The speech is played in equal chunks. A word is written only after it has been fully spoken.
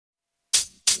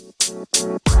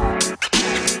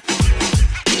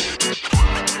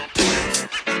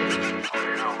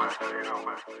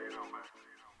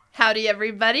Howdy,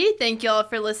 everybody. Thank you all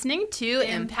for listening to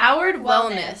Empowered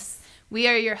Wellness. We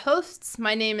are your hosts.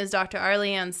 My name is Dr.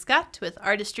 Arleanne Scott with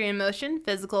Artistry in Motion,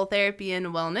 Physical Therapy and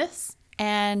Wellness.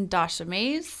 And Dasha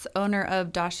Mays, owner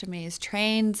of Dasha Mays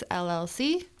Trains,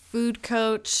 LLC, food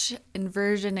coach,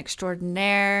 inversion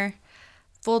extraordinaire,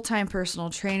 full-time personal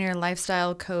trainer,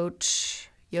 lifestyle coach,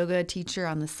 yoga teacher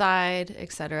on the side,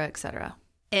 etc., etc.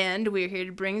 And we're here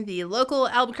to bring the local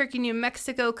Albuquerque, New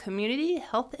Mexico community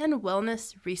health and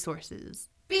wellness resources.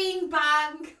 Bing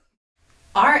bang!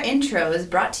 Our intro is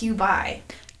brought to you by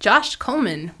Josh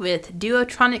Coleman with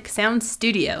Duotronic Sound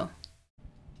Studio.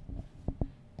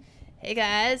 Hey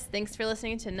guys, thanks for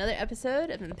listening to another episode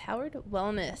of Empowered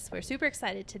Wellness. We're super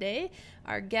excited today.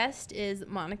 Our guest is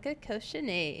Monica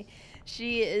Coshenet.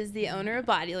 She is the owner of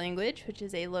Bodylanguage, which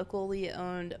is a locally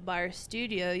owned bar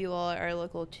studio. You all are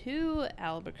local to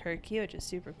Albuquerque, which is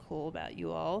super cool about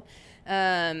you all.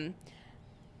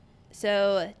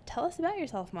 So tell us about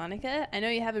yourself, Monica. I know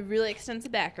you have a really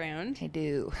extensive background. I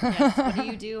do. Yes, what do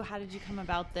you do? How did you come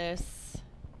about this?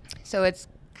 So it's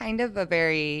kind of a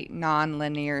very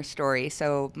non-linear story.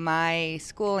 So my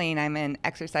schooling, I'm an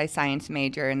exercise science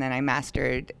major, and then I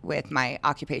mastered with my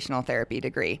occupational therapy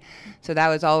degree. So that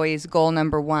was always goal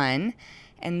number one.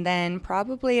 And then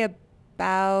probably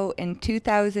about in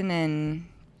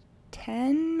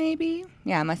 2010, maybe?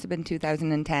 Yeah, it must have been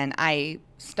 2010. I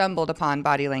stumbled upon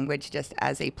Bodylanguage just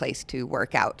as a place to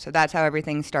work out. So that's how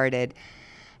everything started.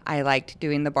 I liked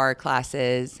doing the bar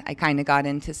classes. I kind of got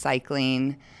into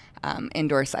cycling.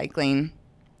 Indoor cycling.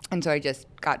 And so I just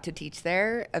got to teach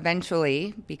there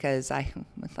eventually because I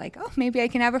was like, oh, maybe I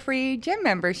can have a free gym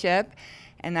membership.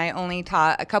 And I only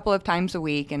taught a couple of times a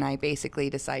week, and I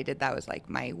basically decided that was like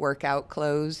my workout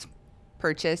clothes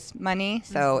purchase money.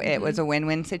 So it was a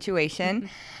win-win situation.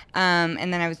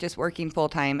 And then I was just working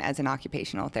full-time as an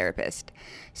occupational therapist.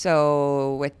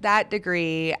 So with that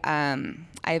degree,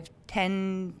 I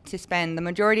tend to spend the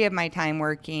majority of my time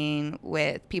working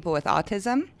with people with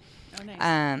autism. Oh,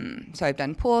 nice. So I've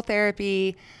done pool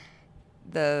therapy.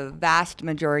 The vast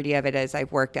majority of it is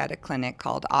I've worked at a clinic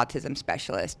called Autism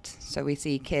Specialist. So we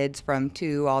see kids from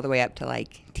 2 all the way up to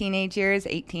like teenage years,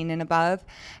 18 and above.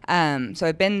 So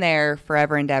I've been there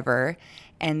forever and ever.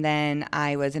 And then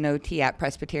I was an OT at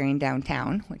Presbyterian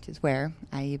downtown, which is where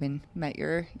I even met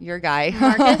your guy.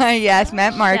 Marcus? Yes,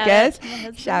 met Marcus.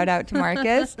 Shout out to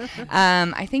Marcus.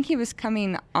 I think he was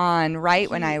coming on right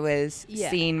when I was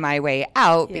seeing my way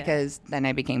out because then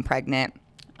I became pregnant.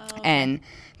 Oh. And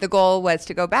the goal was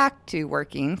to go back to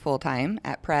working full-time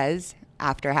at Pres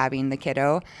after having the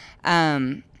kiddo.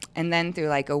 And then through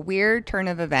like a weird turn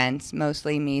of events,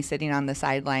 mostly me sitting on the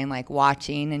sideline, like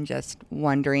watching and just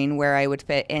wondering where I would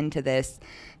fit into this,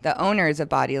 the owners of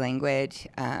Bodylanguage,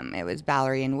 it was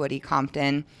Valerie and Woody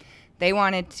Compton. They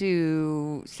wanted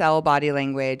to sell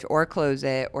Bodylanguage or close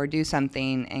it or do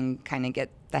something and kind of get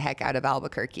the heck out of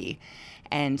Albuquerque.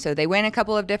 And so they went a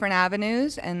couple of different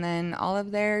avenues, and then all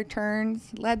of their turns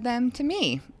led them to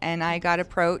me. And I got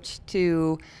approached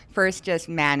to first just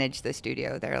manage the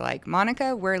studio. They're like,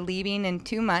 Monica, we're leaving in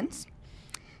 2 months.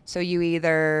 So you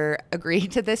either agree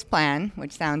to this plan,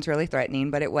 which sounds really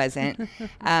threatening, but it wasn't.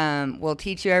 We'll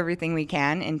teach you everything we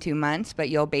can in 2 months, but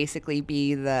you'll basically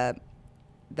be the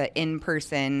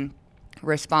in-person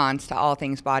response to all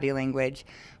things Bodylanguage.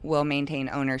 We'll maintain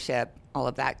ownership, all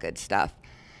of that good stuff.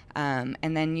 And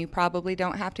then you probably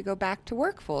don't have to go back to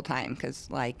work full time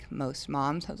because, like most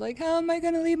moms, I was like, how am I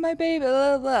going to leave my baby?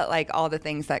 Blah, blah, like all the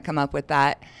things that come up with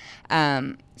that.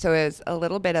 So it was a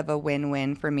little bit of a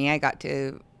win-win for me. I got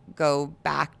to go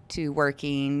back to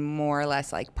working more or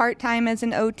less like part-time as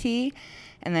an OT,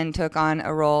 and then took on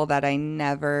a role that I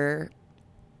never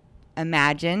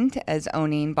imagined as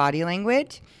owning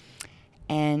Bodylanguage.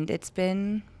 And it's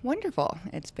been wonderful.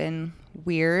 It's been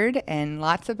weird and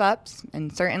lots of ups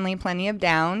and certainly plenty of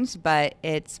downs, but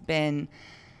it's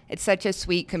such a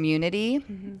sweet community,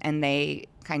 and they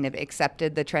kind of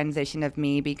accepted the transition of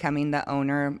me becoming the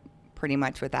owner pretty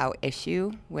much without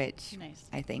issue, which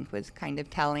I think was kind of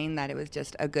telling that it was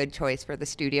just a good choice for the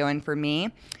studio and for me.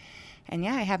 And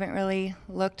yeah, I haven't really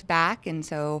looked back, and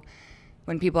so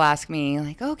when people ask me,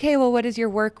 like, okay, well, what does your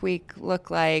work week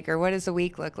look like? Or what does the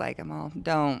week look like? I'm all,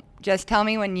 don't. Just tell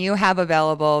me when you have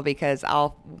available because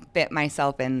I'll fit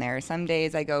myself in there. Some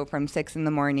days I go from 6 in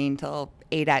the morning till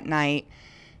 8 at night.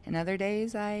 And other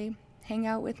days I hang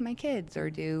out with my kids or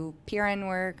do PRN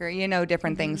work or,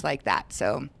 different things like that.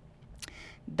 So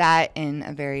that in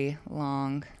a very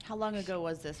long. How long ago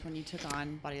was this when you took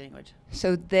on Body Language?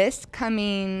 So this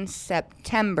coming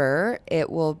September, it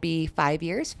will be 5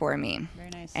 years for me. Very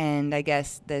nice. And I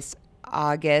guess this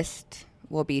August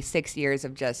will be 6 years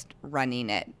of just running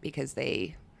it, because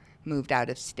they moved out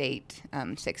of state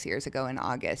 6 years ago in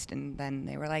August. And then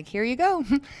they were like, here you go.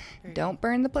 Don't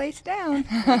burn the place down.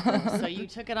 So you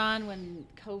took it on when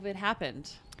COVID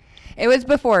happened. It was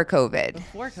before COVID.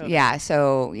 Before COVID. Yeah,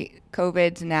 so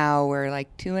COVID's now, we're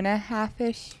like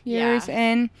 2.5-ish years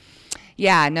in.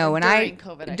 Yeah, no, when during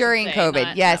COVID, during should say, COVID,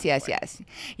 not yes. before.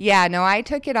 Yeah, no, I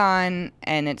took it on,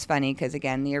 and it's funny because,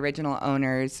 again, the original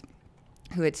owners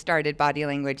who had started Body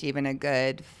Language even a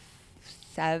good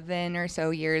 7 or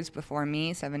so years before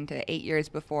me, 7 to 8 years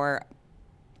before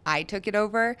I took it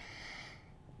over,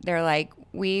 they're like,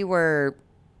 we were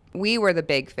the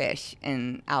big fish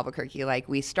in Albuquerque. Like,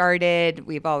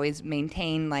 we've always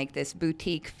maintained like this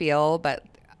boutique feel, but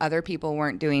other people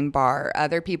weren't doing bar.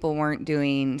 Other people weren't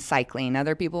doing cycling.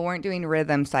 Other people weren't doing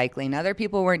rhythm cycling. Other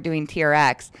people weren't doing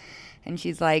TRX. And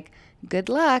she's like, good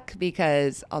luck,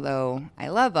 because although I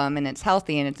love them and it's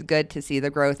healthy and it's good to see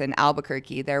the growth in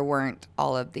Albuquerque, there weren't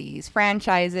all of these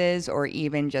franchises or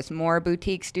even just more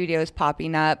boutique studios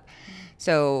popping up.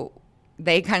 So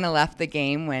they kind of left the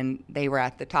game when they were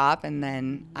at the top, and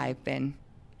then I've been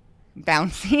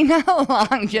bouncing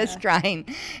along, just trying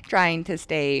to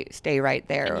stay right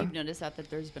there. And you've noticed that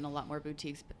there's been a lot more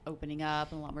boutiques opening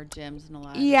up and a lot more gyms and a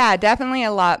lot. Yeah, definitely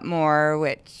a lot more,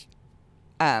 which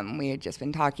we had just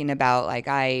been talking about. Like,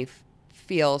 I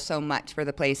feel so much for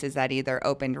the places that either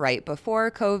opened right before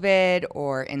COVID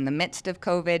or in the midst of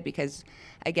COVID, because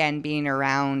again, being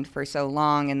around for so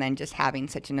long and then just having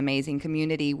such an amazing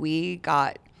community, we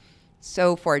got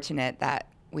so fortunate that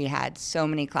we had so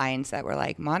many clients that were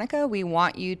like, Monica, we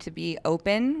want you to be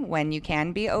open when you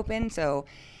can be open. So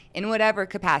in whatever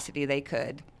capacity they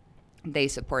could, they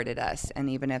supported us. And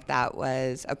even if that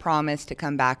was a promise to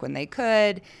come back when they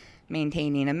could,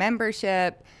 maintaining a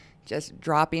membership, just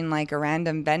dropping like a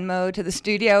random Venmo to the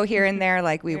studio here and there,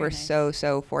 like we were so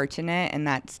fortunate. And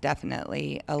that's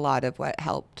definitely a lot of what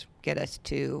helped get us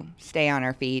to stay on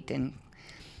our feet. And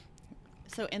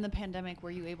so in the pandemic,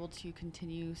 were you able to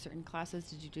continue certain classes?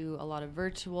 Did you do a lot of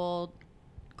virtual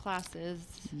classes?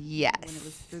 Yes. When it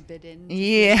was forbidden?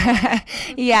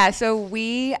 Yeah. So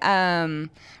we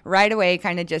right away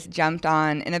kind of just jumped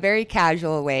on in a very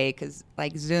casual way, because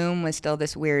like Zoom was still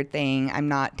this weird thing. I'm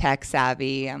not tech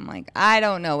savvy. I'm like, I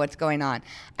don't know what's going on.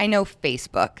 I know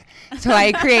Facebook. So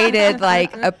I created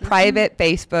like a private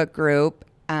Facebook group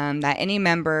that any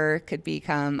member could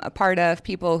become a part of,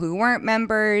 people who weren't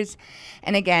members.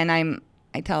 And again,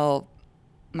 I tell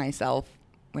myself,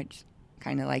 which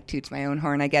kind of like toots my own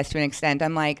horn, I guess, to an extent.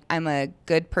 I'm like, I'm a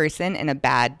good person and a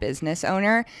bad business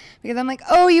owner, because I'm like,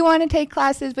 oh, you want to take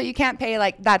classes, but you can't pay.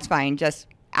 Like, that's fine. Just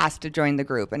ask to join the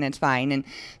group and it's fine. And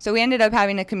so we ended up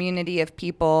having a community of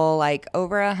people, like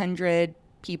over 100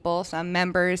 people, some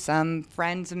members, some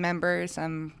friends of members,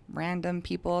 some random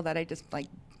people that I just like,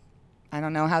 I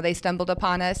don't know how they stumbled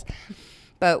upon us.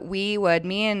 But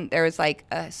there was like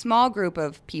a small group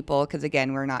of people, because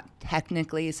again, we're not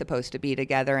technically supposed to be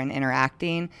together and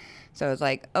interacting. So it was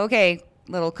like, okay,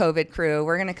 little COVID crew,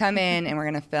 we're going to come in and we're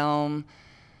going to film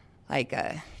like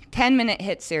a 10-minute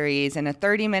hit series and a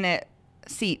 30-minute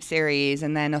seat series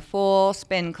and then a full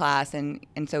spin class. And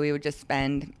so we would just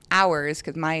spend hours,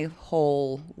 because my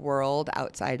whole world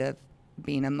outside of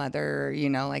being a mother,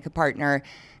 like a partner,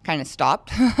 kind of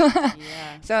stopped.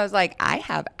 So I was like, I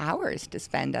have hours to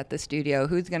spend at the studio.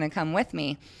 Who's going to come with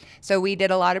me? So we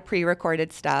did a lot of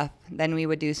pre-recorded stuff. Then we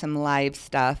would do some live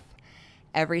stuff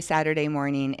every Saturday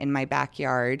morning in my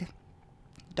backyard.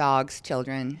 Dogs,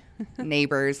 children,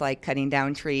 neighbors, like cutting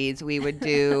down trees. We would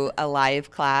do a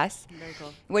live class. Very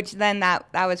cool. Which then that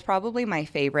was probably my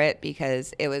favorite,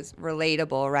 because it was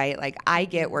relatable, right? Like, I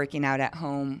get working out at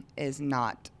home is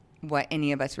not what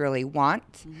any of us really want.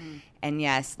 Mm-hmm. And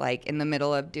yes, like in the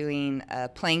middle of doing a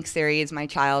plank series, my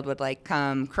child would like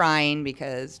come crying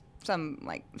because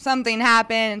something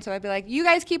happened. And so I'd be like, you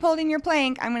guys keep holding your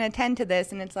plank. I'm going to attend to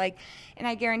this. And it's like, and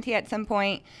I guarantee at some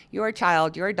point, your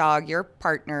child, your dog, your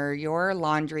partner, your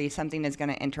laundry, something is going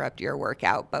to interrupt your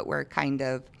workout. But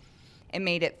it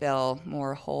made it feel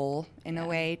more whole in a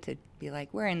way, to be like,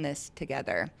 we're in this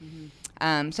together.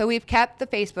 Mm-hmm. So we've kept the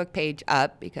Facebook page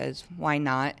up, because why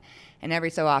not? And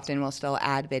every so often we'll still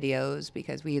add videos,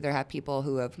 because we either have people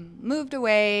who have moved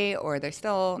away, or they're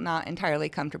still not entirely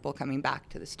comfortable coming back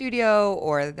to the studio,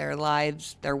 or their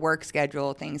lives, their work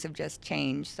schedule, things have just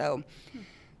changed. So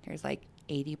there's like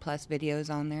 80 plus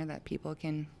videos on there that people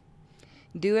can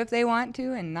do if they want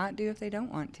to and not do if they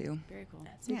don't want to. Very cool.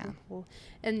 That's super cool.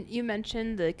 And you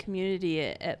mentioned the community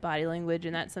at Body Language,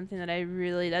 and that's something that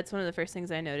that's one of the first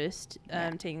things I noticed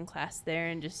taking class there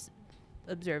and just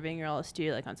observing your all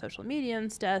studio like on social media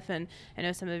and stuff, and I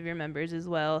know some of your members as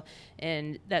well,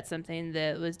 and that's something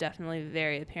that was definitely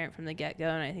very apparent from the get-go,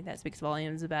 and I think that speaks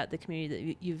volumes about the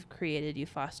community that you've created, you've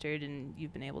fostered, and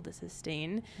you've been able to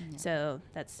sustain. So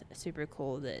that's super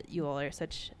cool that you all are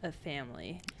such a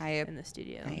family in the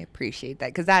studio. I appreciate that,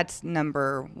 because that's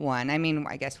number one. I mean,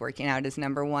 I guess working out is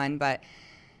number one, but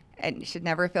it should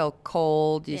never feel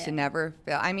cold. You should never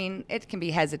feel, I mean, it can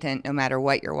be hesitant no matter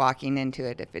what you're walking into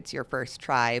it if it's your first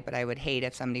try, but I would hate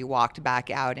if somebody walked back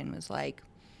out and was like,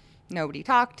 nobody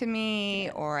talked to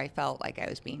me, or I felt like I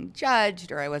was being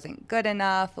judged, or I wasn't good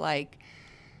enough. Like,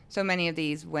 so many of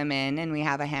these women, and we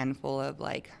have a handful of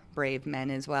like brave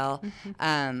men as well,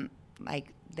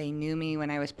 like they knew me when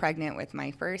I was pregnant with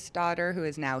my first daughter, who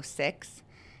is now 6.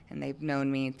 And they've known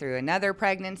me through another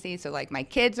pregnancy. So, like, my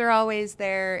kids are always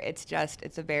there. It's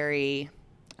a very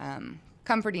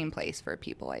comforting place for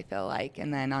people, I feel like.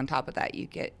 And then on top of that, you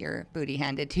get your booty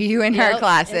handed to you in our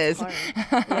classes.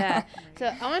 Yeah.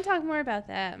 So I want to talk more about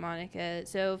that, Monica.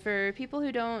 So for people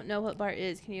who don't know what bar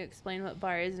is, can you explain what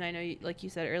bar is? And I know, like you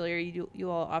said earlier, you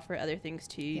all offer other things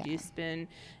too. You do spin,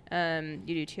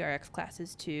 you do TRX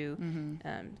classes too.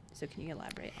 So can you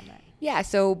elaborate on that? Yeah.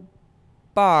 So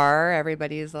bar,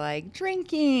 everybody's like,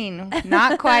 drinking.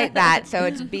 Not quite that. So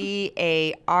it's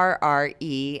BARRE,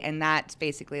 and that's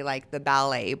basically like the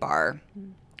ballet bar.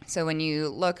 So when you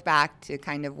look back to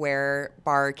kind of where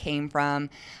bar came from,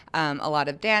 a lot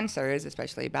of dancers,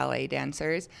 especially ballet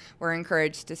dancers, were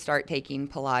encouraged to start taking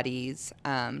Pilates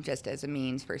just as a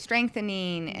means for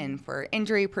strengthening and for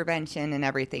injury prevention and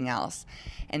everything else.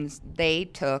 And they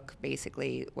took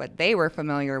basically what they were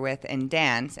familiar with in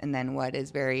dance and then what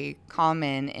is very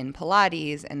common in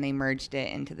Pilates, and they merged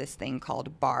it into this thing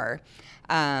called bar.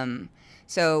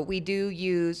 So we do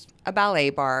use a ballet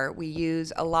bar. We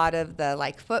use a lot of the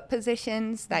like foot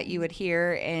positions that you would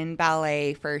hear in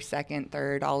ballet, first, second,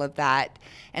 third, all of that.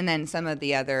 And then some of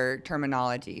the other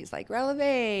terminologies like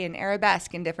releve and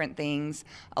arabesque and different things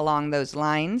along those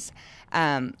lines,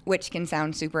 which can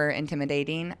sound super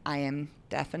intimidating. I am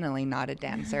definitely not a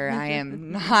dancer.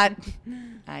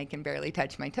 I can barely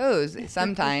touch my toes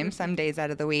sometimes, some days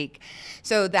out of the week.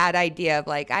 So that idea of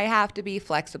like, I have to be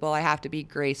flexible, I have to be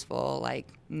graceful, like,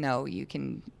 no, you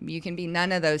can be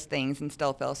none of those things and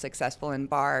still feel successful in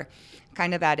bar.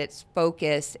 Kind of at its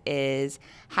focus is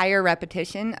higher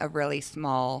repetition of really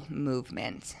small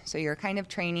movements. So you're kind of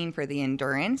training for the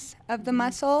endurance of the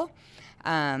muscle,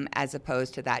 as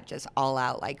opposed to that just all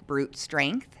out like brute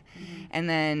strength. And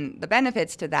then the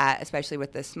benefits to that, especially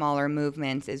with the smaller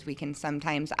movements, is we can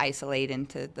sometimes isolate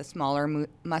into the smaller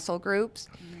muscle groups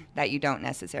that you don't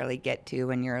necessarily get to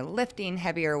when you're lifting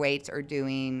heavier weights or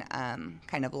doing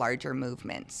kind of larger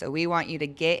movements. So we want you to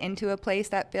get into a place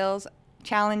that feels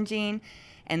challenging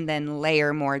and then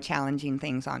layer more challenging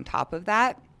things on top of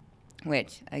that,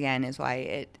 which again is why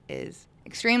it is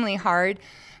extremely hard,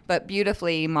 but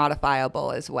beautifully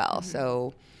modifiable as well.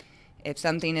 So if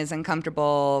something is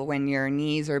uncomfortable when your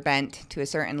knees are bent to a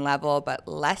certain level, but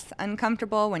less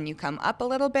uncomfortable when you come up a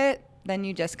little bit, then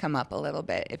you just come up a little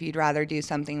bit. If you'd rather do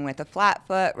something with a flat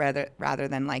foot rather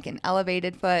than like an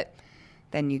elevated foot,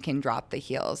 then you can drop the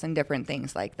heels and different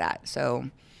things like that.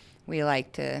 So we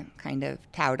like to kind of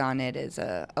tout on it as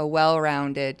a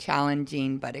well-rounded,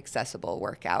 challenging, but accessible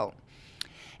workout.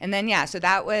 And then, so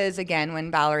that was, again, when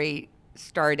Valerie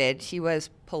started, she was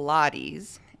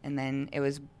Pilates, and then it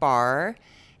was bar,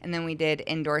 and then we did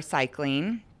indoor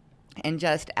cycling. And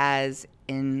just as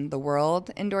in the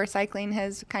world, indoor cycling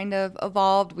has kind of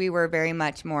evolved, we were very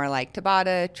much more like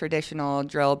Tabata, traditional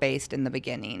drill-based in the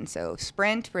beginning. So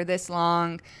sprint for this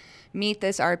long, meet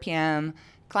this RPM,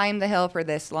 climb the hill for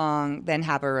this long, then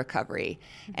have a recovery.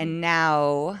 And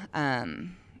now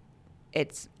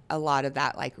it's a lot of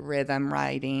that like rhythm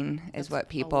riding is what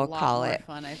people call it.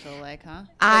 Fun, I feel like, huh?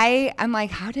 I'm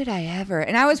like, how did I ever?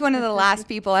 And I was one of the last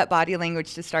people at Body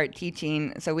Language to start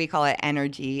teaching. So we call it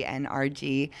energy and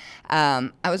RG.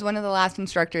 I was one of the last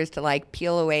instructors to like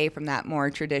peel away from that more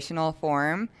traditional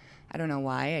form. I don't know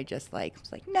why. I just was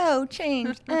like, no,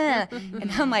 change.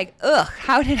 And I'm like, ugh,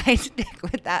 how did I stick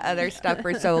with that other stuff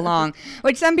for so long?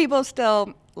 Which some people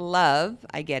still love.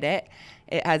 I get it.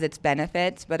 It has its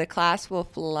benefits, but a class will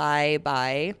fly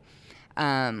by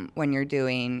when you're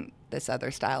doing this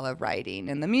other style of writing.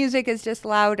 And the music is just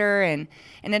louder. And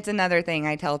it's another thing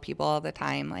I tell people all the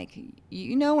time, like,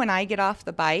 when I get off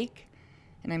the bike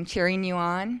and I'm cheering you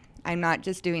on, I'm not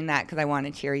just doing that because I want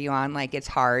to cheer you on. Like, it's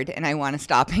hard and I want to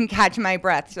stop and catch my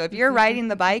breath. So if you're riding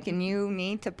the bike and you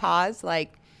need to pause,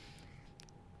 like,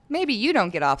 maybe you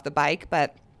don't get off the bike,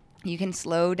 but you can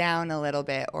slow down a little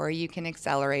bit or you can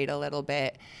accelerate a little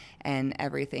bit, and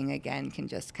everything, again, can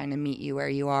just kind of meet you where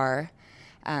you are.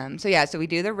 So we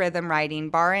do the rhythm riding.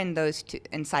 Bar and those two,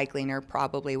 and cycling are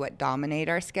probably what dominate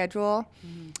our schedule.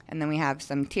 And then we have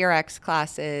some TRX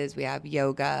classes. We have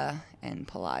yoga and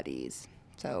Pilates.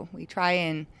 So we try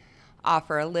and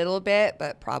offer a little bit,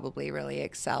 but probably really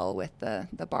excel with the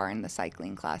bar and the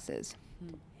cycling classes.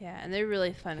 Yeah, and they're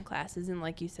really fun classes, and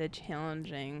like you said,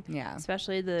 challenging. Yeah.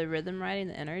 Especially the rhythm riding,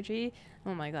 the energy.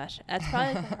 Oh my gosh, that's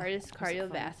probably the hardest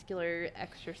cardiovascular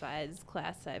exercise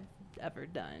class I've ever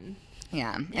done.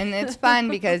 Yeah, and it's fun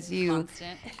because you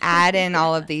Constant. add in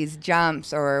all of these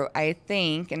jumps, or I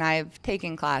think, and I've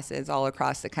taken classes all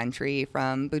across the country,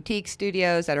 from boutique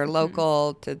studios that are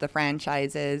local to the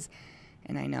franchises.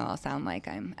 And I know I'll sound like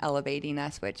I'm elevating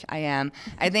us, which I am.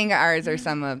 I think ours are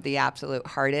some of the absolute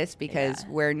hardest because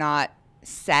we're not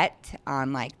set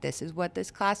on, like, this is what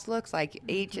this class looks like.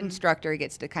 Each instructor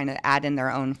gets to kind of add in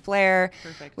their own flair.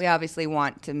 Perfect. We obviously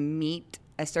want to meet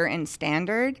a certain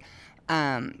standard.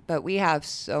 But we have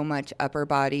so much upper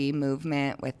body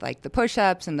movement with, like, the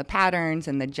push-ups and the patterns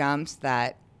and the jumps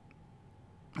that,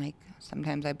 like,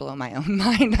 sometimes I blow my own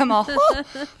mind. I'm all,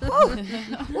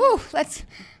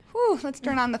 let's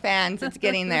turn on the fans. It's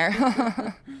getting there.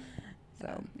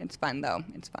 So it's fun, though.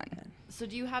 It's fun. So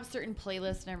do you have certain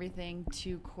playlists and everything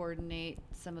to coordinate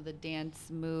some of the dance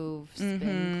move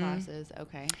spin classes?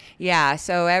 Okay. Yeah,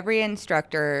 so every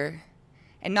instructor,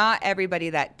 and not everybody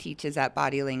that teaches at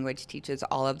Bodylanguage teaches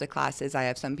all of the classes. I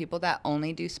have some people that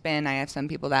only do spin. I have some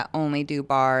people that only do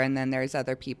bar. And then there's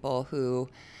other people who,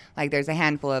 like, there's a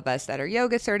handful of us that are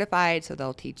yoga certified, so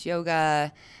they'll teach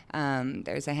yoga.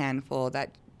 There's a handful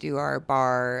that do our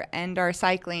bar and our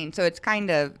cycling. So it's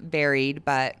kind of varied,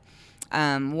 but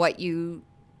what you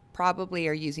probably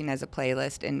are using as a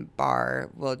playlist in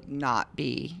bar will not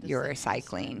be your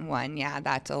cycling one. Yeah,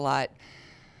 that's a lot.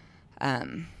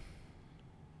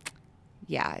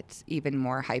 Yeah, it's even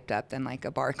more hyped up than, like,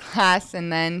 a bar class.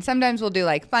 And then sometimes we'll do,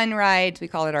 like, fun rides. We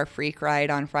call it our freak ride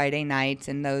on Friday nights,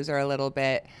 and those are a little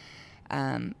bit,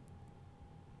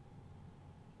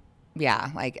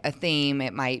 like a theme.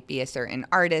 It might be a certain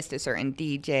artist, a certain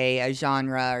DJ, a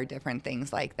genre, or different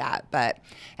things like that. But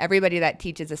everybody that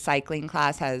teaches a cycling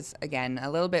class has, again, a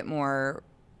little bit more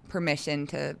permission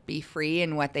to be free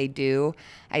in what they do.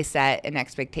 I set an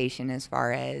expectation as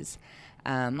far as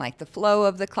like the flow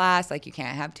of the class. Like, you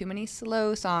can't have too many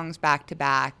slow songs back to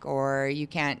back, or you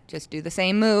can't just do the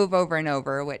same move over and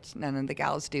over, which none of the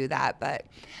gals do that. But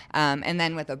and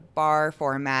then with a bar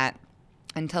format,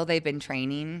 until they've been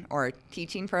training or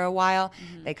teaching for a while,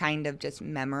 they kind of just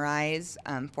memorize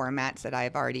formats that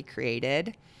I've already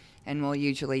created, and we'll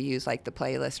usually use, like, the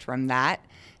playlist from that.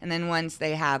 And then once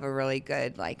they have a really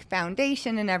good, like,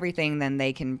 foundation and everything, then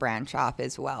they can branch off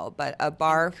as well. But a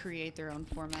bar... And create their own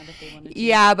format if they wanted to.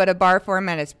 Yeah, but a bar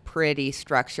format is pretty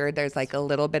structured. There's, like, a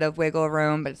little bit of wiggle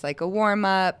room, but it's like a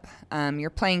warm-up, your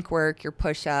plank work, your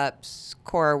push-ups,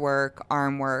 core work,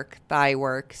 arm work, thigh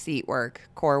work, seat work,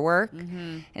 core work.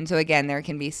 And so, again, there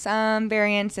can be some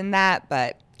variance in that.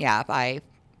 But, yeah, if I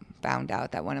found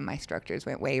out that one of my instructors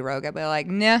went way rogue, I'd be like,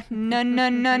 no.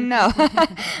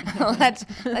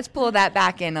 let's pull that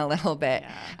back in a little bit.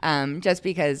 Just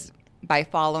because by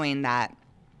following that,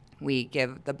 we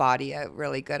give the body a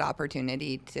really good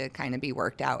opportunity to kind of be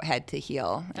worked out head to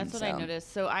heel. That's what I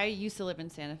noticed. So I used to live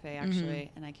in Santa Fe,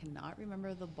 actually, and I cannot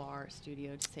remember the bar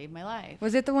studio to save my life.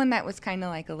 Was it the one that was kind of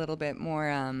like a little bit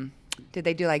more, did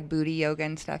they do, like, booty yoga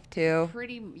and stuff too?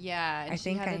 Yeah. And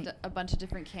she had a bunch of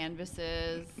different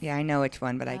canvases. Yeah, I know which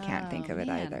one, but I can't think of it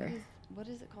either. What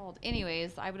is it called?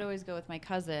 Anyways, I would always go with my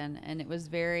cousin, and it was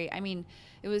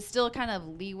it was still kind of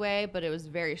leeway, but it was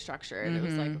very structured. It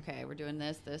was like, okay, we're doing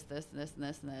this,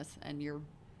 and this, and you're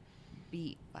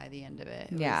beat by the end of it.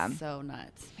 It was so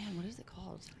nuts. Man, what is it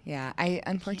called? Yeah,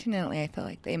 unfortunately, I feel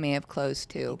like they may have closed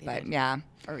too, but yeah.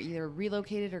 Or either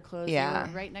relocated or closed. Yeah.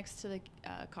 They were right next to the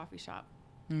coffee shop.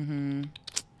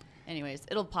 Anyways,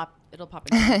 it'll pop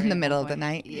in the middle of the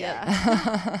night.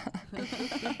 Yeah.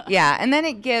 Yeah, and then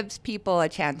it gives people a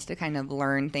chance to kind of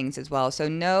learn things as well. So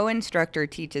no instructor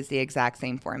teaches the exact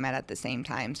same format at the same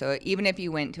time. So even if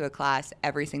you went to a class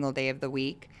every single day of the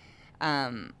week,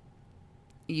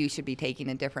 you should be taking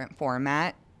a different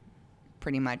format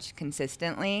pretty much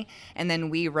consistently. And then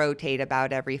we rotate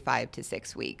about every 5 to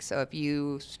 6 weeks. So if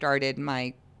you started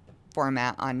my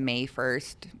format on May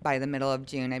 1st. By the middle of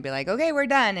June, I'd be like, okay, we're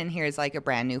done. And here's like a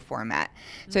brand new format.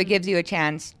 So it gives you a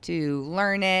chance to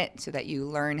learn it so that you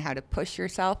learn how to push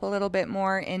yourself a little bit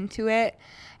more into it.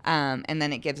 And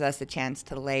then it gives us a chance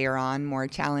to layer on more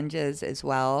challenges as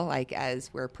well, like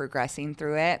as we're progressing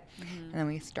through it. And then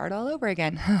we start all over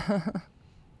again.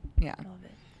 Yeah. Love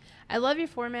it. I love your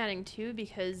formatting too,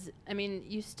 because I mean,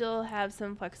 you still have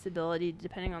some flexibility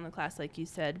depending on the class, like you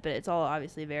said, but it's all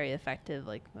obviously very effective.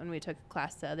 Like when we took a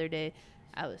class the other day,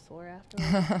 I was sore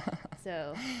afterwards.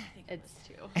 So it's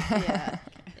too.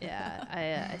 Yeah.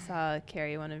 I saw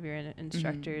Carrie, one of your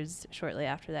instructors, shortly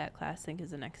after that class. I think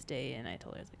is the next day, and I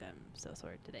told her, I was like, I'm so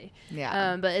sore today.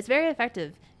 Yeah. But it's very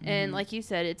effective, and like you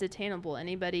said, it's attainable.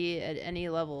 Anybody at any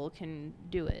level can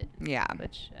do it. Yeah.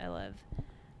 Which I love.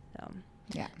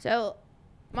 Yeah. So,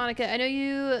 Monica, I know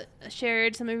you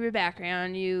shared some of your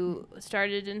background. You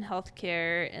started in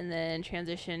healthcare and then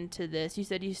transitioned to this. You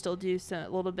said you still do a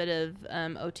little bit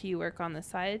of OT work on the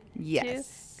side.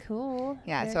 Yes. Too? Cool.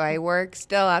 Yeah. Very So I work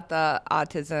still at the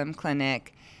autism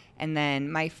clinic, and then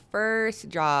my first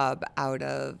job out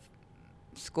of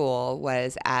school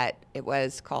was it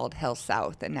was called Hill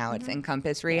South, and now it's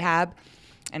Encompass Rehab.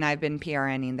 And I've been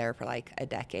PRNing there for like a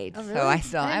decade. Oh, really?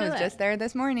 So I was just there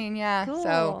this morning. Yeah. Cool.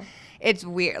 So it's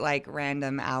weird, like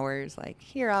random hours, like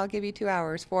here, I'll give you 2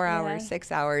 hours, 4 hours, 6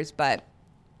 hours. But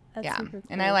That's yeah. super cool.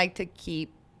 And I like to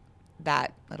keep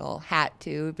that little hat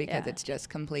too, because it's just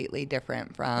completely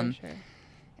different from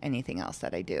anything else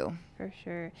that I do. For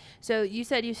sure. So you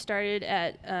said you started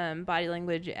at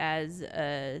Bodylanguage as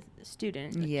a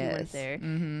student. Like Yes. You went there.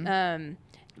 Mm-hmm.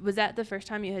 Was that the first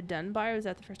time you had done bar? Was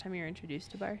that the first time you were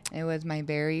introduced to bar? It was my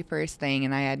very first thing,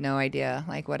 and I had no idea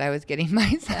like what I was getting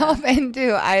myself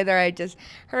into either. I just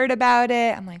heard about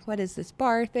it. I'm like, what is this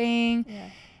bar thing? Yeah.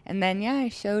 And then, I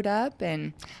showed up,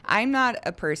 and I'm not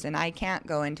a person. I can't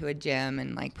go into a gym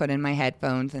and like put in my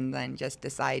headphones and then just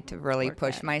decide to really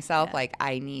push myself. Yeah. Like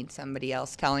I need somebody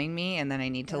else telling me, and then I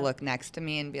need to look next to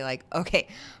me and be like, okay,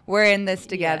 we're in this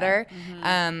together.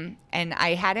 And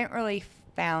I hadn't really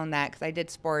found that because I did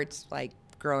sports like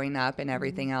growing up and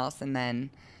everything else, and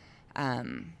then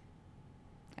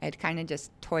I'd kind of just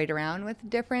toyed around with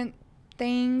different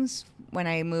things when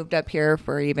I moved up here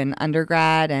for even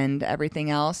undergrad and everything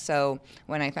else. So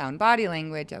when I found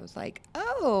Bodylanguage, I was like,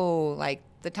 oh, like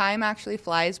the time actually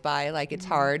flies by. Like it's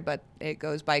hard, but it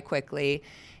goes by quickly.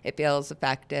 It feels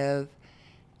effective.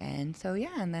 And so,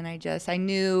 and then I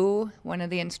knew one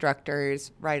of the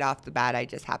instructors right off the bat. I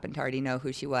just happened to already know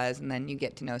who she was. And then you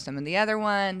get to know some of the other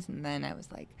ones. And then I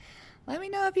was like, let me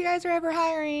know if you guys are ever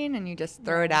hiring. And you just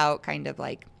throw it out kind of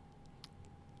like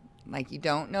you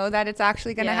don't know that it's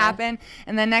actually going to happen.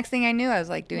 And then next thing I knew, I was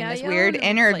like doing this weird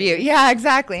interview. Yeah,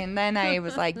 exactly. And then I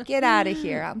was like, get out of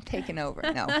here. I'm taking over.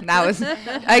 No, that was,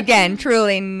 again,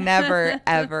 truly never,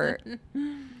 ever,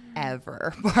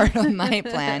 ever part of my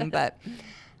plan. But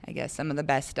I guess some of the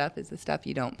best stuff is the stuff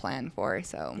you don't plan for.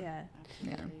 So, yeah.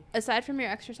 Aside from your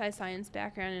exercise science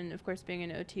background and, of course, being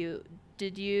an OT,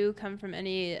 did you come from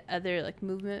any other, like,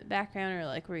 movement background, or,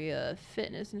 like, were you a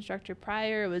fitness instructor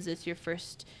prior, or was this your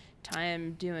first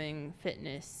time doing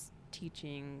fitness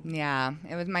teaching? Yeah,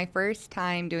 it was my first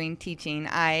time doing teaching.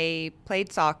 I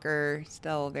played soccer,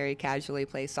 still very casually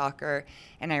play soccer,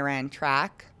 and I ran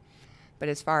track. But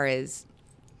as far as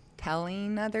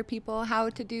telling other people how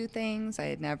to do things, I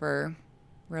had never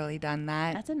really done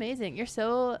that. That's amazing. You're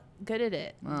so good at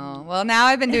it. Oh, well, now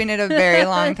I've been doing it a very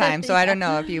long time, so I don't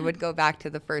know if you would go back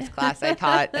to the first class I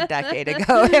taught a decade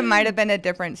ago. It might have been a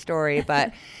different story,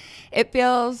 but it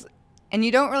feels, and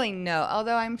you don't really know,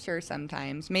 although I'm sure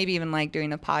sometimes, maybe even like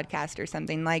doing a podcast or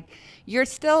something, like you're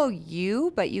still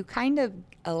you, but you kind of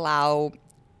allow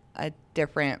a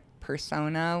different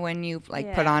persona when you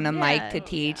like put on a mic to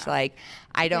teach. Like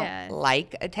I don't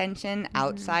like attention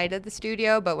outside of the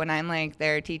studio, but when I'm like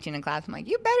there teaching a class, I'm like,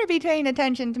 you better be paying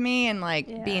attention to me, and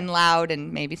like being loud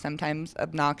and maybe sometimes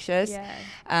obnoxious.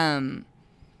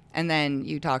 And then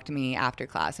you talk to me after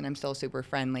class, and I'm still super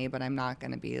friendly, but I'm not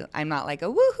like a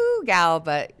woohoo gal,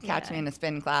 but catch me in a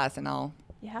spin class and I'll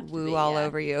woo all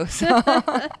over you. So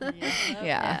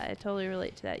yeah, I totally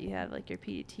relate to that. You have like your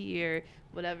PDT or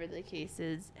whatever the case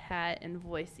is, hat and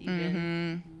voice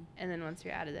even, and then once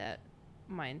you're out of that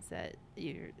mindset,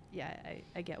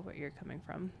 I get where you're coming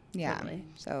from. Yeah. Totally.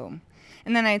 So,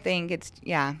 and then I think it's,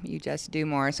 you just do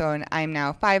more. So I'm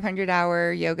now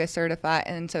 500-hour yoga certified.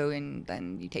 And so,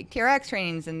 then you take TRX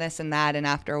trainings and this and that. And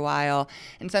after a while,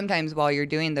 and sometimes while you're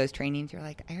doing those trainings, you're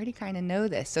like, I already kind of know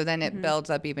this. So then it builds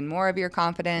up even more of your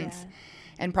confidence. Yeah.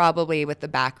 And probably with the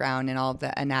background and all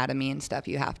the anatomy and stuff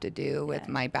you have to do with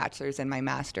my bachelor's and my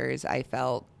master's, I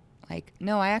felt like,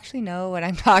 no, I actually know what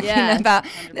I'm talking Yeah, about.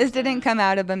 100%. This didn't come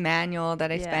out of a manual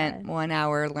that I Yeah. spent 1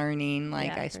 hour learning. Like,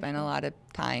 Yeah, I for spent a sure. lot of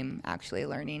time actually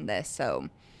learning this. So,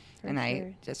 For and sure.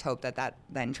 I just hope that that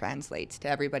then translates to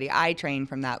everybody I train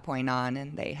from that point on,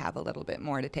 and they have a little bit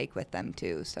more to take with them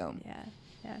too. So, Yeah,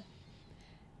 yeah.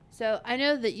 So I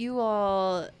know that you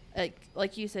all,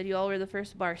 like you said, you all were the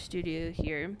first bar studio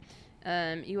here.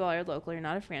 You all are local. You're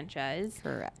not a franchise.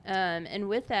 correct. And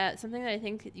with that, something that I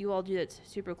think you all do that's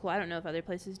super cool. I don't know if other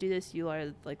places do this. You are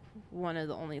like one of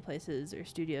the only places or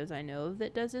studios I know of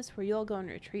that does this, where you all go on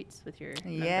retreats with your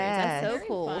members. That's so Very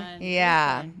cool. fun. Very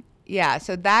Yeah. fun. Yeah.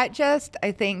 So that just,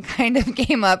 I think, kind of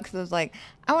came up because I was like,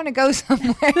 I want to go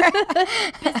somewhere. Kind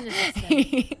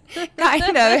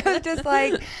of. It was just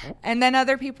like, and then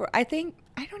other people, I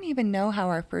don't even know how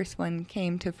our first one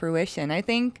came to fruition. I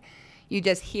think you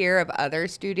just hear of other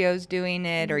studios doing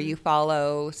it, or you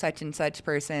follow such and such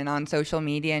person on social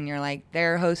media and you're like,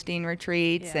 they're hosting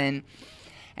retreats. Yeah.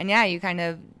 And yeah, you kind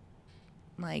of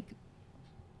like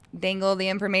dangle the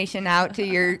information out to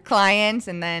your clients,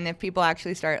 and then if people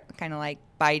actually start kind of like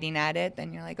biting at it,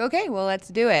 then you're like, okay, well, let's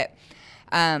do it.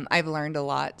 I've learned a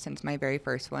lot since my very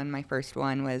first one. My first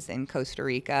one was in Costa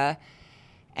Rica,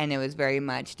 and it was very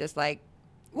much just like,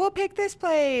 we'll pick this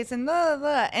place and blah,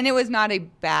 blah. And it was not a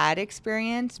bad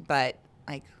experience, but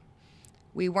like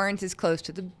we weren't as close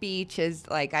to the beach as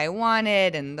like I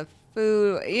wanted, and the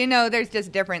food, there's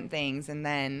just different things. And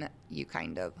then you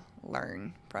kind of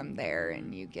learn from there,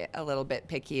 and you get a little bit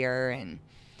pickier,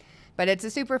 but it's a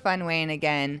super fun way. And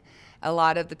again, a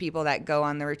lot of the people that go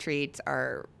on the retreats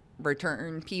are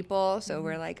return people, so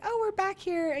we're like, oh, we're back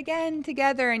here again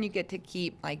together, and you get to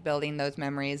keep like building those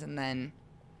memories. And then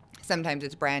sometimes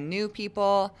it's brand new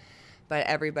people, but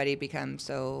everybody becomes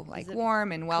so like it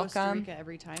warm and welcome. Costa Rica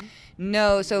every time?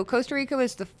 No, so Costa Rica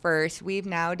was the first. We've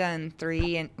now done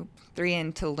three in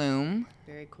Tulum.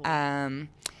 Very cool.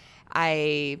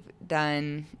 I've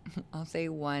done, I'll say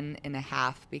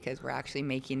 1.5, because we're actually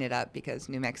making it up because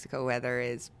New Mexico weather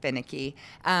is finicky.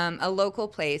 A local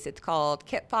place, it's called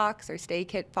Kit Fox, or Stay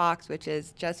Kit Fox, which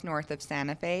is just north of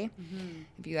Santa Fe.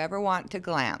 If you ever want to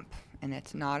glamp and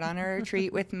it's not on a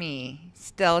retreat with me,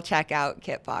 still check out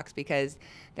Kit Fox, because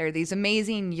there are these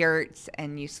amazing yurts,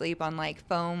 and you sleep on like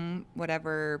foam,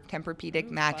 whatever,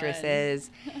 Tempur-Pedic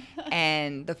mattresses.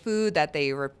 And the food that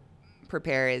they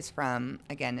prepare is from,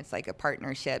 again, it's like a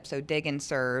partnership, so Dig and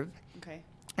Serve. Okay.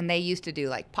 And they used to do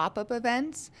like pop-up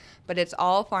events, but it's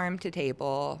all farm to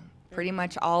table, pretty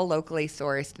much all locally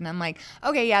sourced. And I'm like,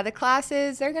 okay, yeah, the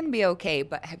classes, they're going to be okay,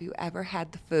 but have you ever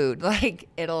had the food? Like,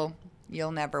 you'll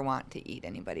never want to eat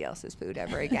anybody else's food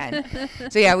ever again.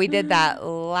 So yeah, we did that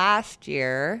last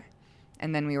year,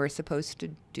 and then we were supposed to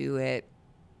do it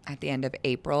at the end of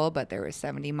April, but there was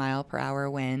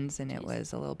 70-mile-per-hour winds, and it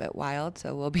was a little bit wild.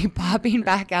 So we'll be popping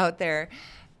back out there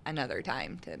another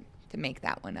time to make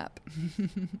that one up.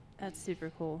 That's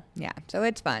super cool. Yeah, so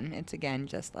it's fun. It's, again,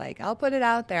 just like, I'll put it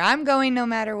out there. I'm going no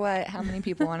matter what. How many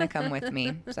people want to come with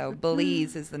me? So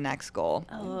Belize is the next goal.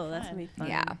 Oh, that's going to be fun.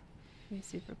 Yeah. Be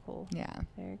super cool. Yeah.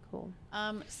 Very cool.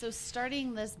 So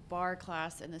starting this bar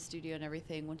class in the studio and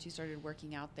everything, once you started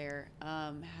working out there,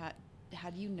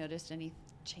 had you noticed any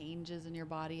changes in your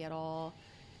body at all?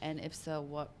 And if so,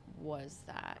 what was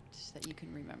that you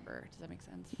can remember? Does that make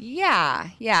sense?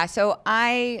 Yeah. So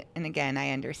and again,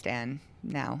 I understand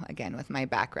now, again, with my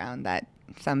background, that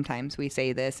sometimes we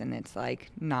say this and it's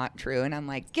like not true. And I'm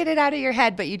like, get it out of your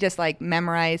head. But you just like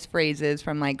memorize phrases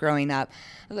from like growing up.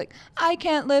 I was like, I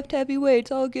can't lift heavy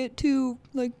weights. I'll get too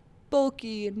like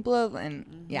bulky and blah.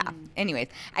 And yeah. Anyways,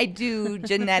 I do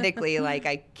genetically, like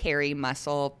I carry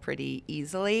muscle pretty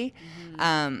easily.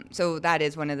 So that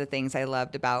is one of the things I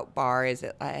loved about bar, is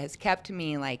it has kept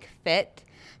me like fit,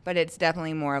 but it's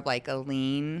definitely more of like a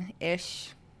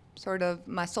lean-ish sort of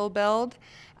muscle build.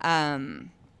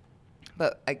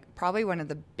 But probably one of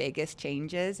the biggest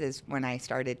changes is when I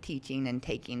started teaching and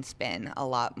taking spin a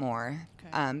lot more,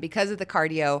 because of the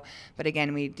cardio. But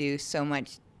again, we do so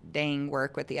much dang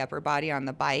work with the upper body on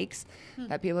the bikes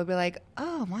that people will be like,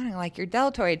 oh, Monica, like your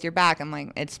deltoids, your back. I'm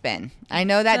like, it's spin. I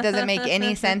know that doesn't make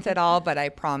any sense at all, but I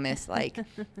promise, like,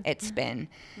 it's spin.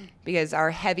 Because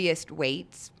our heaviest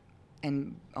weights,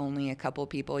 and only a couple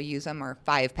people use them, are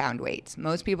 5-pound weights.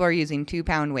 Most people are using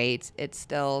 2-pound weights. It's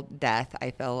still death,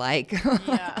 I feel like.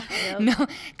 Yeah. No,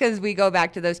 because we go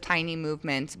back to those tiny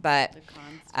movements. But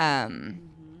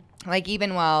like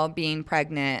even while being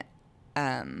pregnant,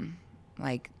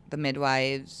 like the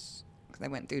midwives, because I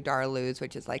went through Darluz,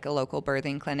 which is like a local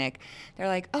birthing clinic, they're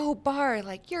like, oh, Bar,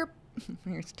 like you're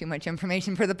here's too much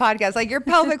information for the podcast. Like, your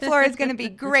pelvic floor is going to be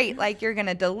great. Like, you're going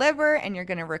to deliver and you're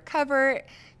going to recover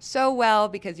so well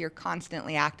because you're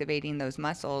constantly activating those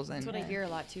muscles. And That's what I hear a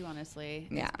lot too, honestly.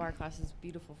 Yeah. Barre class is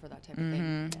beautiful for that type of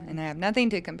thing. And I have nothing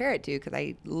to compare it to because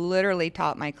I literally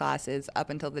taught my classes up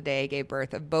until the day I gave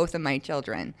birth of both of my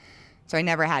children. So I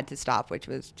never had to stop, which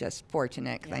was just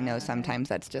fortunate because I know sometimes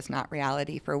that's just not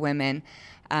reality for women.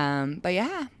 But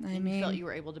yeah, I mean, you felt you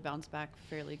were able to bounce back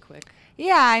fairly quick.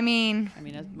 Yeah, I mean,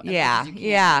 as yeah.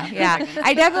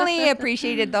 I definitely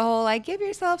appreciated the whole, like, give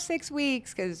yourself 6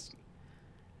 weeks because,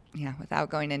 yeah, without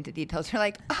going into details, you're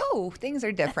like, oh, things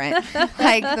are different,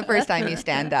 like the first time you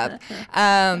stand up.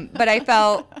 But I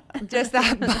felt just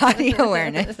that body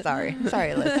awareness. Sorry,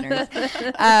 listeners.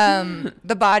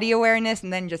 The body awareness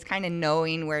and then just kind of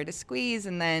knowing where to squeeze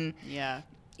and then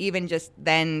even just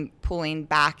then pulling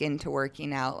back into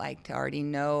working out, like to already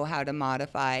know how to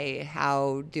modify,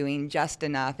 how doing just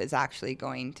enough is actually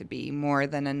going to be more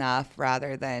than enough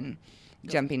rather than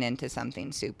jumping into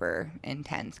something super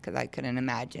intense, because I couldn't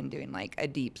imagine doing like a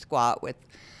deep squat with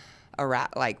a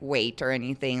like weight or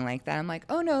anything like that. I'm like,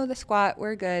 oh no, the squat,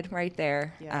 we're good right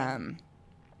there.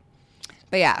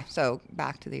 But yeah, so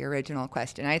back to the original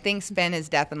question. I think spin has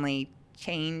definitely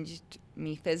changed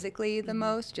me physically the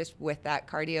most, just with that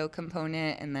cardio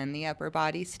component and then the upper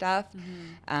body stuff.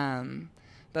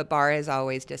 But barre has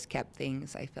always just kept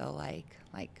things, I feel like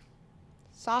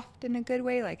soft in a good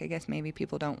way. Like, I guess maybe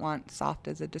people don't want soft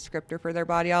as a descriptor for their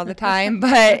body all the time,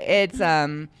 but it's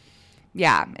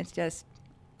it's just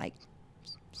like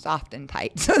soft and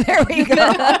tight. So there we go.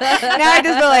 Now I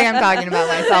just feel like I'm talking about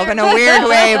myself in a weird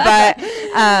way,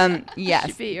 but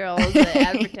yes. 8-year-olds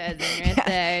advertising right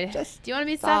there. Just do you want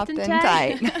to be soft and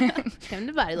tight? Come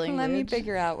to Bodylanguage. Let me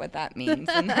figure out what that means,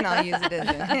 and then I'll use it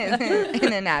as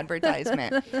in an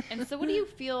advertisement. And so what do you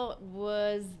feel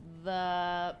was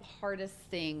the hardest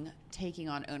thing taking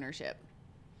on ownership?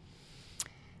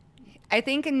 I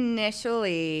think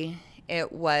initially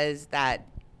it was that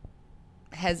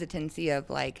hesitancy of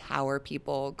like, how are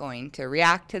people going to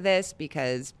react to this,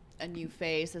 because a new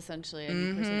face, essentially, a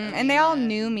new person. And they all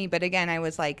knew me, but again, I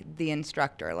was like the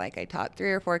instructor. Like, I taught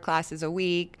 3 or 4 classes a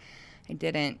week.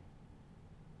 I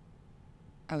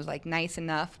was like nice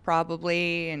enough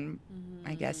probably, and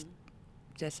I guess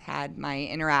just had my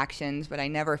interactions, but I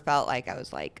never felt like I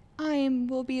was like,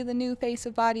 will be the new face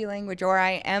of body language, or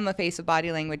I am a face of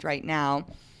body language right now.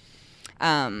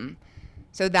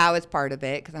 So that was part of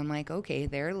it, because I'm like, okay,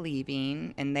 they're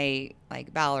leaving, and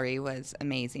Valerie was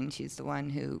amazing. She's the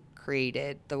one who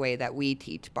created the way that we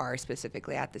teach barre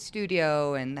specifically at the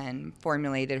studio, and then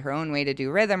formulated her own way to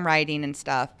do rhythm writing and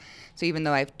stuff. So even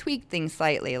though I've tweaked things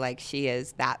slightly, like, she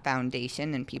is that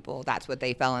foundation, and people, that's what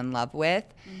they fell in love with.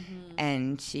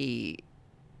 And she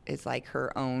is like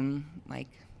her own like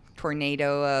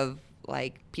tornado of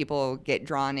like people get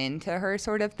drawn into her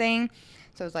sort of thing.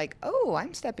 So it's like, oh,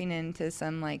 I'm stepping into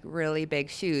some like really big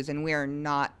shoes, and we're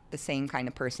not the same kind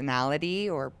of personality,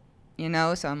 or,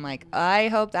 so I'm like, I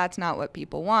hope that's not what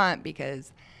people want,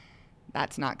 because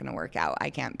that's not going to work out. I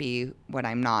can't be what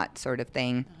I'm not, sort of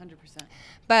thing. 100%.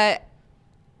 But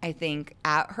I think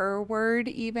at her word,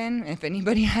 even if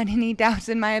anybody had any doubts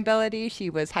in my ability,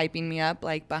 she was hyping me up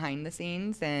like behind the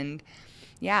scenes. And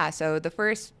yeah, so the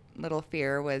first little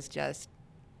fear was just,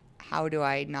 how do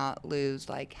I not lose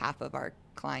like half of our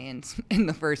clients in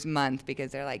the first month,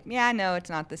 because they're like, yeah, no,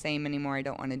 it's not the same anymore. I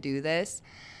don't want to do this.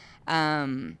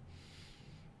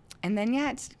 And then,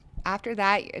 after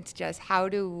that, it's just, how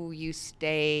do you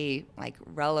stay like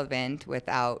relevant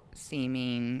without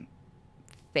seeming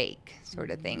fake, sort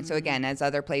of thing. So again, as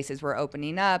other places were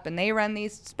opening up and they run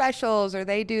these specials or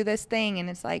they do this thing, and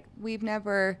it's like, we've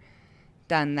never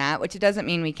done that, which it doesn't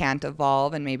mean we can't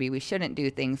evolve, and maybe we shouldn't do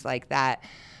things like that.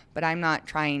 But I'm not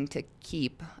trying to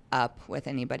keep up with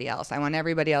anybody else. I want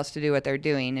everybody else to do what they're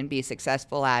doing and be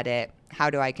successful at it. How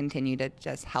do I continue to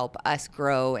just help us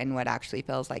grow in what actually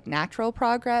feels like natural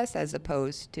progress, as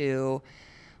opposed to,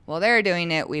 well, they're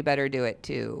doing it, we better do it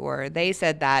too. Or they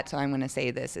said that, so I'm going to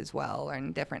say this as well,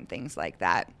 and different things like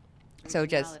that. So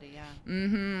just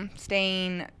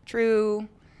staying true,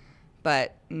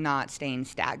 but not staying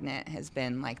stagnant has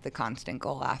been like the constant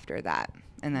goal after that.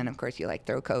 And then, of course, you like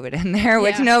throw COVID in there,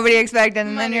 which nobody expected.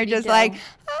 And then you're just like,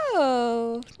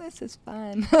 oh, this is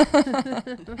fun.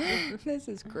 This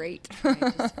is great.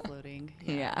 Just floating.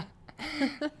 Yeah.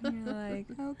 You're like,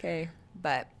 okay.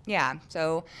 But yeah,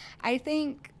 so I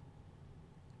think,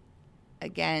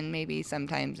 again, maybe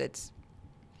sometimes it's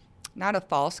not a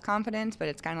false confidence, but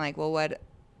it's kind of like, well, what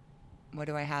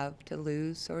do I have to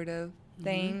lose, sort of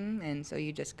thing. And so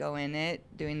you just go in it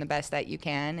doing the best that you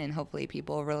can, and hopefully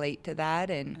people relate to that.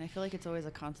 And I feel like it's always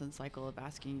a constant cycle of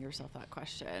asking yourself that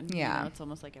question. Yeah. You know, it's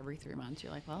almost like every 3 months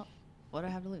you're like, well, what do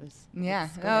I have to lose? Yeah.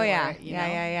 Let's go Oh, for yeah. it, you Yeah,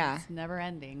 know? yeah, yeah. It's never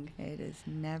ending. It is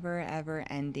never, ever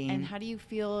ending. And how do you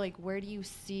feel, like, where do you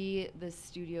see this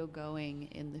studio going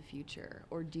in the future?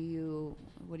 Or what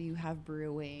do you have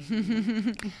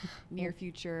brewing? Near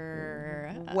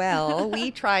future? Well, we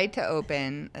tried to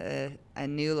open a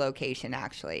new location,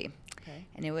 actually. Okay.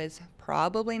 And it was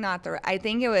probably not I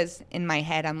think it was in my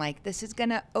head, I'm like, this is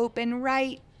going to open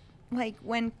right like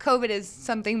when COVID is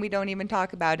something we don't even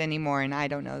talk about anymore. And I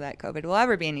don't know that COVID will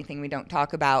ever be anything we don't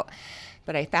talk about.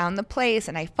 But I found the place,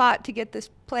 and I fought to get this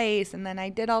place, and then I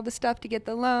did all the stuff to get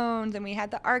the loans, and we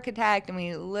had the architect, and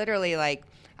we literally, like,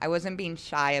 I wasn't being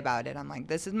shy about it. I'm like,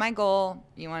 this is my goal.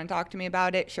 You want to talk to me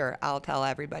about it? Sure, I'll tell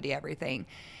everybody everything.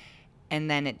 And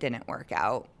then it didn't work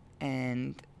out.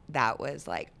 And that was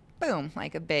like, boom,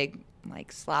 like a big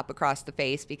like slap across the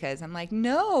face, because I'm like,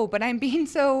 no, but I'm being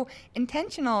so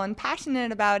intentional and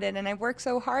passionate about it, and I've worked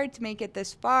so hard to make it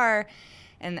this far.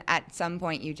 And at some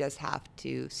point you just have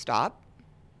to stop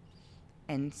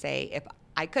and say, if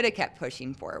I could have kept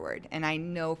pushing forward, and I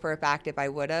know for a fact if I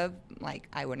would have, like,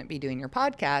 I wouldn't be doing your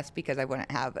podcast because I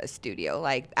wouldn't have a studio.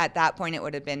 Like, at that point it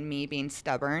would have been me being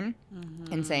stubborn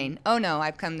and saying, oh no,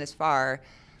 I've come this far,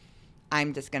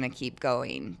 I'm just going to keep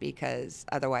going, because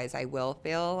otherwise I will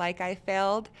feel like I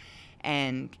failed.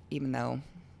 And even though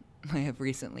I have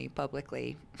recently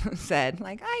publicly said,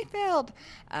 like, I failed,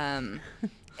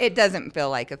 it doesn't feel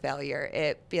like a failure.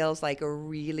 It feels like a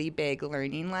really big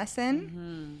learning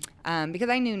lesson, because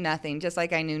I knew nothing. Just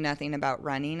like I knew nothing about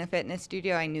running a fitness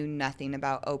studio, I knew nothing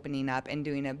about opening up and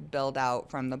doing a build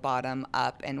out from the bottom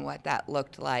up and what that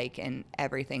looked like and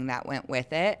everything that went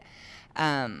with it.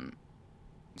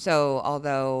 So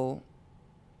although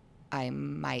I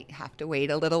might have to wait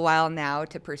a little while now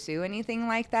to pursue anything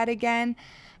like that again,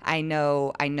 I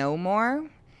know more,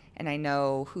 and I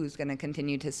know who's going to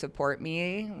continue to support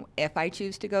me if I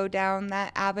choose to go down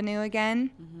that avenue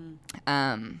again.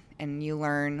 And you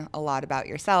learn a lot about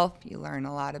yourself. You learn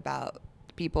a lot about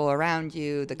the people around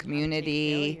you, the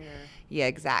community. Yeah,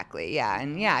 exactly. Yeah.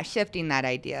 And yeah, shifting that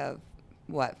idea of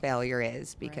what failure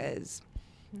is, because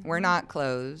we're not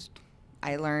closed.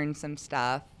 I learned some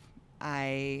stuff.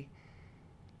 I've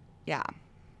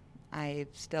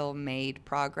still made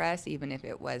progress, even if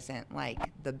it wasn't like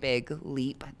the big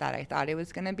leap that I thought it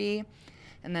was going to be.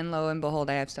 And then lo and behold,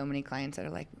 I have so many clients that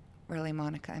are like, really,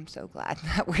 Monica, I'm so glad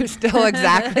that we're still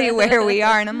exactly where we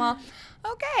are. And I'm all,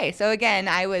 okay. So again,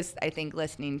 I think,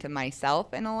 listening to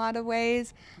myself in a lot of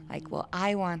ways, like, well,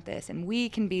 I want this, and we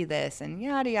can be this, and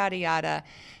yada, yada, yada.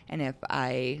 And if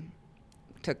I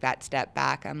took that step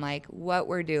back, I'm like, what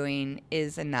we're doing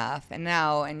is enough. And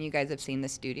now, and you guys have seen the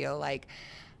studio, like,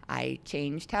 I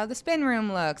changed how the spin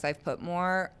room looks. I've put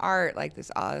more art. Like,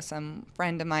 this awesome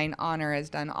friend of mine, Honor,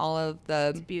 has done all of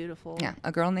the... It's beautiful. Yeah,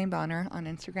 a girl named Honor on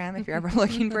Instagram, if you're ever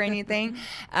looking for anything.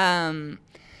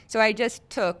 So I just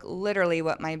took literally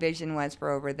what my vision was for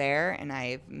over there, and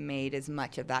I've made as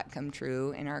much of that come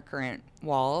true in our current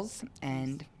walls,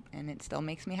 and it still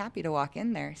makes me happy to walk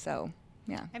in there. So...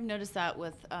 yeah. I've noticed that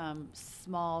with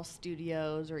small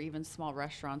studios or even small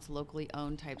restaurants, locally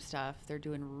owned type stuff, they're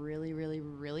doing really, really,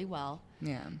 really well.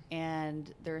 Yeah.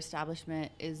 And their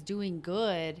establishment is doing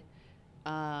good,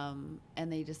 and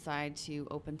they decide to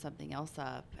open something else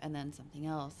up, and then something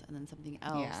else, and then something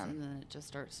else, and then it just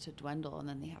starts to dwindle, and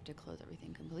then they have to close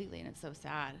everything completely, and it's so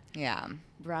sad. Yeah.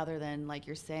 Rather than, like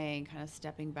you're saying, kind of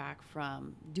stepping back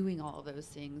from doing all of those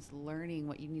things, learning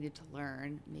what you needed to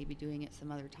learn, maybe doing it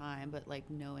some other time, but like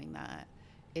knowing that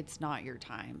it's not your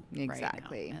time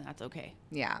exactly right now, and that's okay.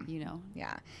 Yeah. You know?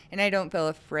 Yeah. And I don't feel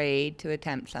afraid to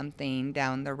attempt something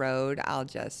down the road. I'll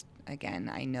just,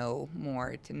 again, I know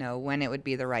more to know when it would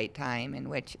be the right time and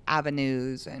which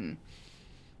avenues, and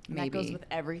maybe. That goes with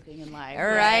everything in life.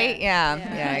 Right? Yeah.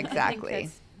 Yeah, I exactly. think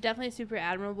that's definitely super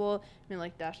admirable. I mean,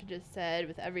 like Dasha just said,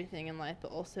 with everything in life, but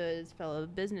also as fellow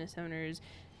business owners,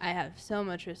 I have so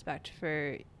much respect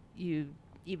for you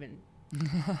even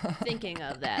thinking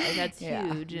of that. Like, that's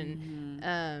huge.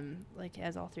 And like,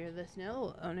 as all three of us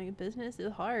know, owning a business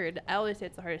is hard. I always say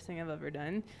it's the hardest thing I've ever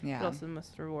done, but also the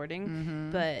most rewarding.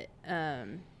 But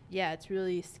yeah, it's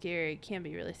really scary. It can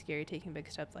be really scary taking big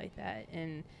steps like that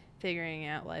and figuring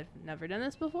out, well, I've never done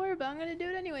this before, but I'm going to do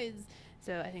it anyways.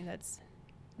 So I think that's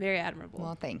very admirable.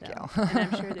 Well, thank you. And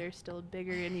I'm sure there's still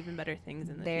bigger and even better things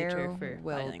in the future for There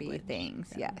will be Bodylanguage. things,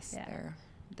 So, yes. yeah. There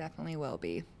definitely will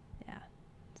be. Yeah.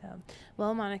 So,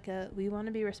 well, Monica, we want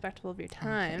to be respectful of your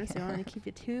time, so we don't want to keep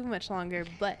you too much longer.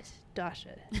 But,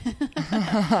 Dasha,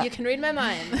 you can read my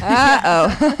mind.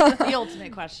 Uh-oh. The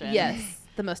ultimate question. Yes,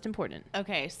 the most important.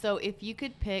 Okay, so if you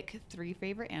could pick 3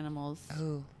 favorite animals,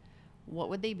 Oh, what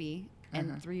would they be?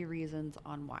 And 3 reasons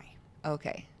on why.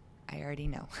 okay. I already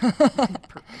know.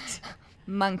 Perfect.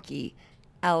 Monkey,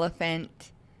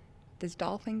 elephant. Does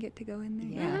dolphin get to go in there?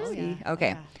 Yeah. Let's Oh, see. yeah.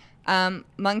 Okay. Yeah.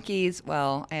 Monkeys,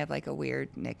 well, I have like a weird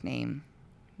nickname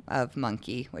of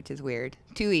monkey, which is weird.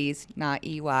 2 E's, not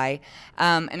EY.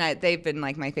 They've been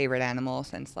like my favorite animal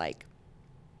since like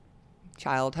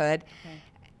childhood. Okay.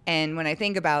 And when I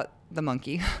think about the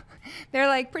monkey, they're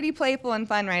like pretty playful and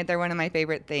fun, right? They're one of my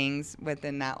favorite things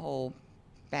within that whole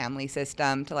family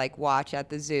system to like watch at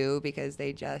the zoo because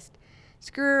they just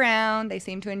screw around. They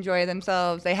seem to enjoy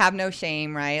themselves. They have no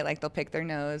shame, right? Like they'll pick their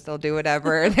nose, they'll do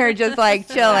whatever. They're just like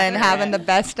chilling, having the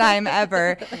best time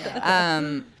ever.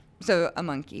 So a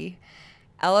monkey.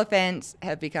 Elephants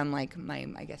have become like my,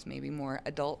 I guess maybe more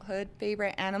adulthood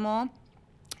favorite animal.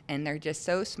 And they're just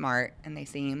so smart and they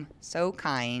seem so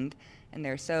kind and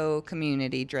they're so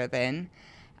community driven.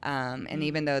 And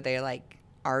even though they like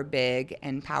are big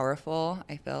and powerful,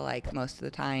 I feel like most of the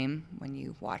time when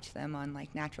you watch them on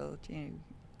like Natural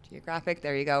Geographic,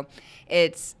 there you go,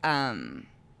 it's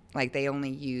like they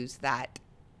only use that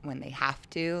when they have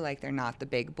to. Like they're not the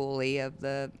big bully of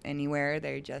the anywhere.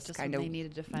 They're just kind of when they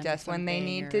need to defend just when they something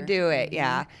need to do it.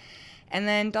 Yeah. And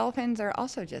then dolphins are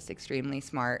also just extremely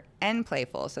smart and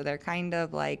playful. So they're kind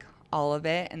of like all of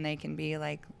it, and they can be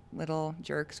like little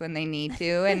jerks when they need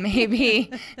to, and maybe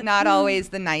not always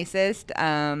the nicest.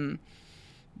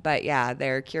 But yeah,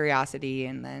 their curiosity,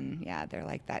 and then yeah, they're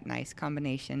like that nice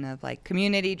combination of like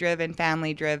community driven,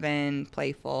 family driven,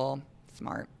 playful,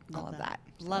 smart, all of that.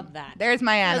 Love that. There's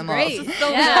my That was animals. great. This is so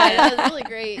yeah, good. that was really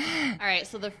great. All right,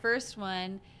 so the first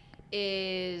one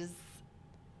is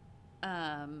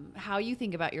how you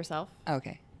think about yourself.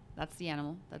 Okay. That's the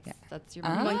animal. Yeah. That's your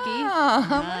Oh, monkey.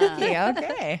 monkey.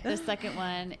 Okay. The second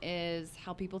one is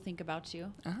how people think about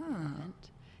you. Oh.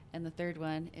 And the third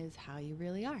one is how you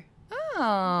really are.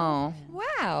 Oh,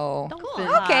 wow. Don't Cool. fit.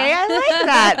 Okay, I like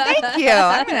that. Thank you.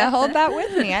 I'm going to hold that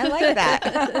with me. I like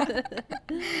that.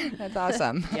 That's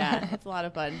awesome. Yeah, it's a lot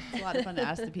of fun. It's a lot of fun to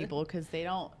ask the people because they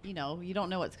don't, you don't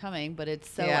know what's coming, but it's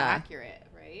so Yeah. accurate,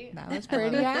 right? That was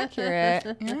pretty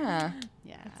accurate. Yeah.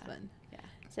 Yeah. That's fun. Yeah.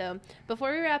 So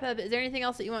before we wrap up, is there anything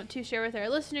else that you want to share with our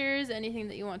listeners? Anything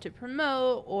that you want to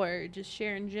promote or just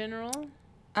share in general?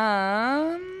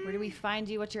 Where do we find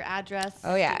you? What's your address?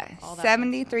 Oh yeah, All that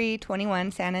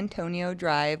 7321 San Antonio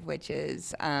Drive, which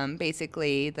is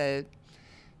basically the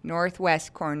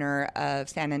northwest corner of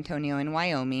San Antonio in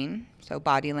Wyoming. So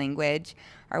Bodylanguage.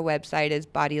 Our website is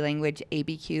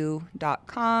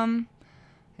bodylanguageabq.com.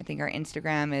 I think our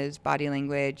Instagram is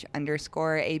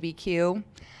bodylanguage_ABQ.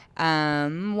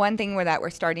 One thing that we're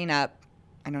starting up,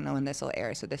 I don't know when this will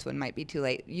air, so this one might be too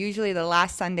late. Usually the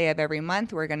last Sunday of every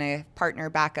month, we're going to partner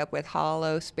back up with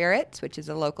Hollow Spirits, which is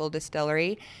a local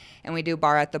distillery, and we do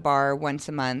Bar at the Bar once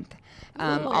a month.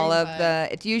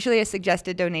 It's usually a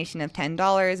suggested donation of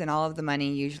 $10, and all of the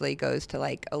money usually goes to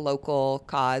like a local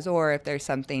cause, or if there's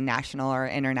something national or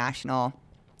international.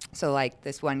 So like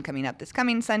this one coming up this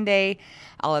coming Sunday,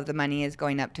 all of the money is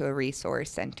going up to a resource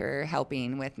center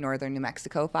helping with northern New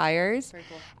Mexico fires. Very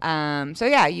cool. So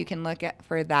yeah, you can look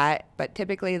for that. But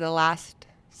typically the last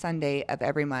Sunday of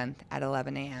every month at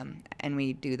 11 a.m. And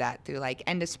we do that through like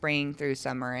end of spring through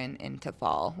summer and into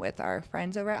fall with our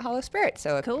friends over at Hollow Spirit.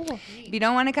 So if you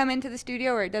don't want to come into the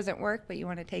studio or it doesn't work, but you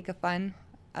want to take a fun,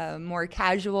 more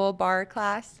casual bar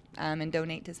class and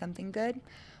donate to something good,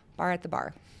 Bar at the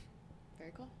Bar.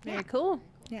 Very cool. Very cool.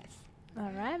 Yes.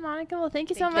 All right, Monica. Well, thank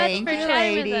you so much Thank for you,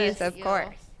 chatting with ladies. us. Of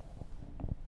course.